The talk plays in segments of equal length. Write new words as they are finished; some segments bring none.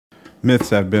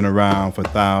Myths have been around for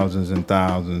thousands and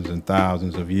thousands and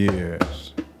thousands of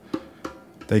years.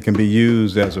 They can be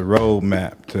used as a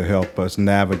roadmap to help us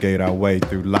navigate our way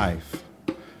through life.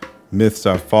 Myths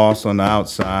are false on the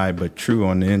outside, but true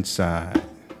on the inside.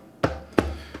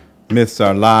 Myths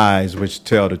are lies which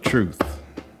tell the truth.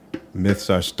 Myths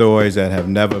are stories that have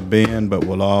never been but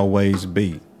will always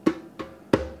be.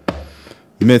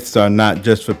 Myths are not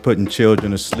just for putting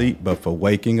children to sleep, but for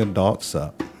waking adults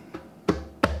up.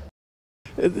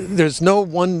 There's no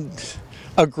one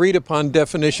agreed upon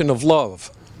definition of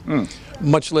love,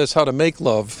 much less how to make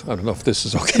love. I don't know if this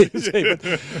is okay to say,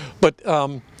 but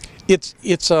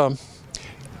it's a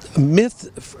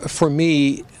myth for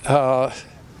me.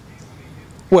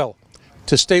 Well,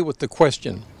 to stay with the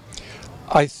question,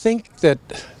 I think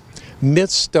that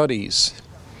myth studies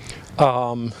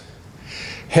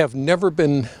have never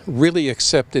been really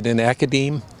accepted in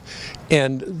academia,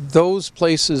 and those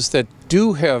places that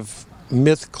do have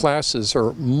myth classes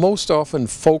are most often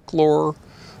folklore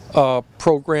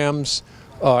programs,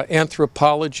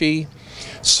 anthropology.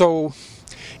 So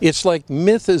it's like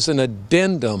myth is an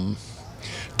addendum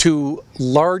to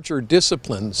larger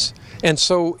disciplines, and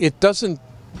so it doesn't,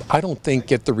 I don't think,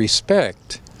 get the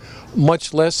respect,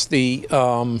 much less the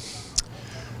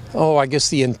I guess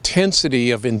the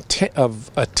intensity of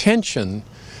attention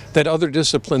that other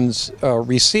disciplines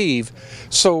receive.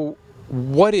 So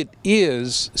what it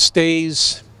is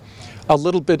stays a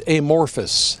little bit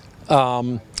amorphous,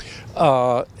 and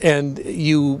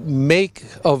you make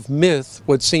of myth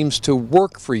what seems to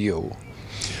work for you.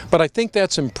 But I think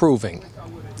that's improving,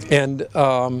 and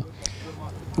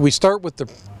we start with the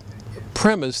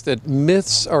premise that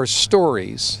myths are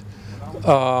stories,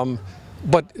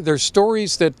 but they're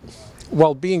stories that,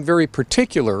 while being very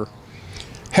particular,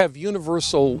 have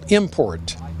universal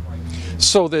import,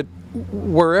 so that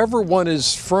wherever one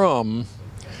is from,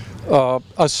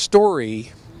 a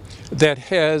story that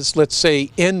has, let's say,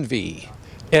 envy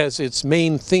as its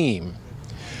main theme,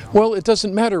 well, it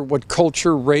doesn't matter what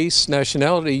culture, race,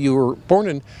 nationality you were born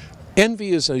in, envy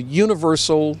is a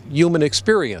universal human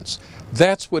experience.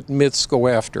 That's what myths go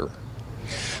after.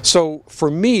 So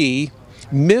for me,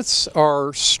 myths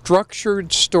are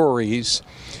structured stories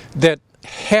that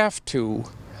have to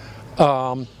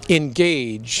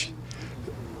engage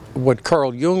what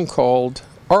Carl Jung called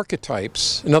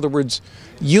archetypes. In other words,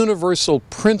 universal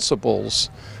principles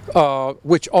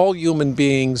which all human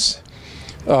beings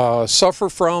suffer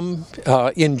from,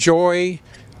 enjoy,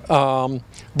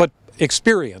 but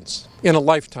experience in a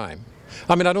lifetime.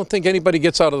 I mean, I don't think anybody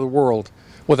gets out of the world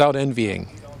without envying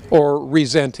or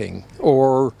resenting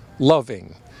or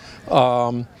loving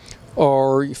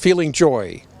or feeling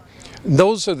joy.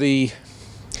 Those are the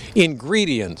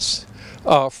ingredients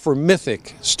for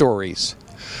mythic stories.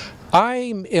 I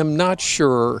am not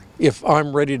sure if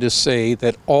I'm ready to say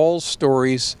that all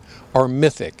stories are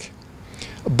mythic,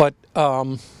 but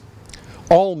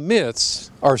all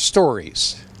myths are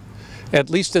stories, at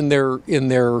least in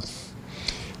their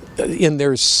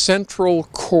central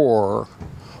core.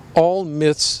 All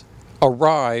myths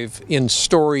arrive in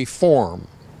story form.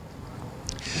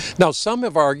 Now, some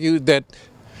have argued that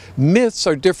myths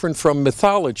are different from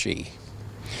mythology,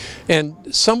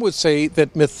 and some would say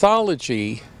that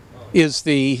mythology is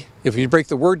the, if you break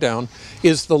the word down,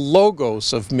 is the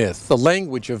logos of myth, the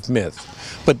language of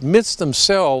myth. But myths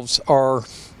themselves are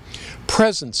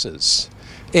presences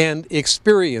and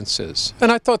experiences.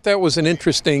 And I thought that was an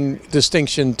interesting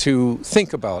distinction to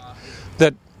think about,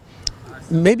 that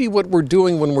maybe what we're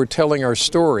doing when we're telling our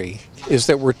story is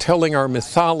that we're telling our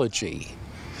mythology,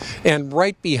 and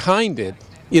right behind it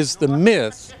is the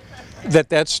myth that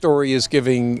that story is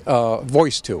giving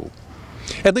voice to.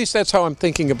 At least that's how I'm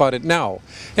thinking about it now.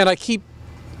 And I keep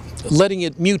letting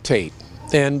it mutate,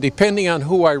 and depending on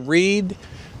who I read,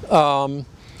 and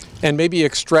maybe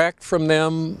extract from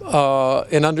them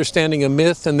an understanding of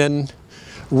myth and then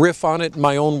riff on it in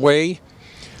my own way.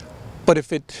 But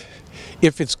if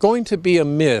it's going to be a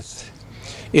myth,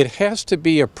 it has to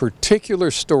be a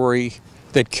particular story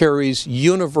that carries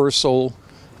universal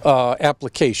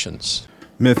applications.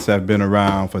 Myths have been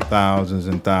around for thousands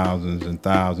and thousands and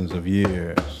thousands of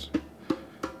years.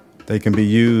 They can be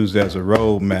used as a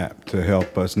roadmap to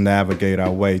help us navigate our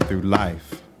way through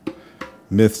life.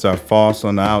 Myths are false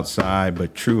on the outside,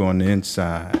 but true on the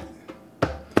inside.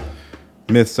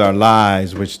 Myths are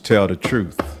lies which tell the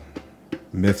truth.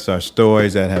 Myths are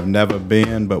stories that have never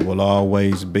been but will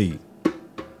always be.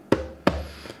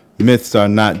 Myths are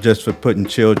not just for putting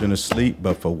children to sleep,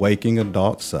 but for waking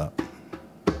adults up.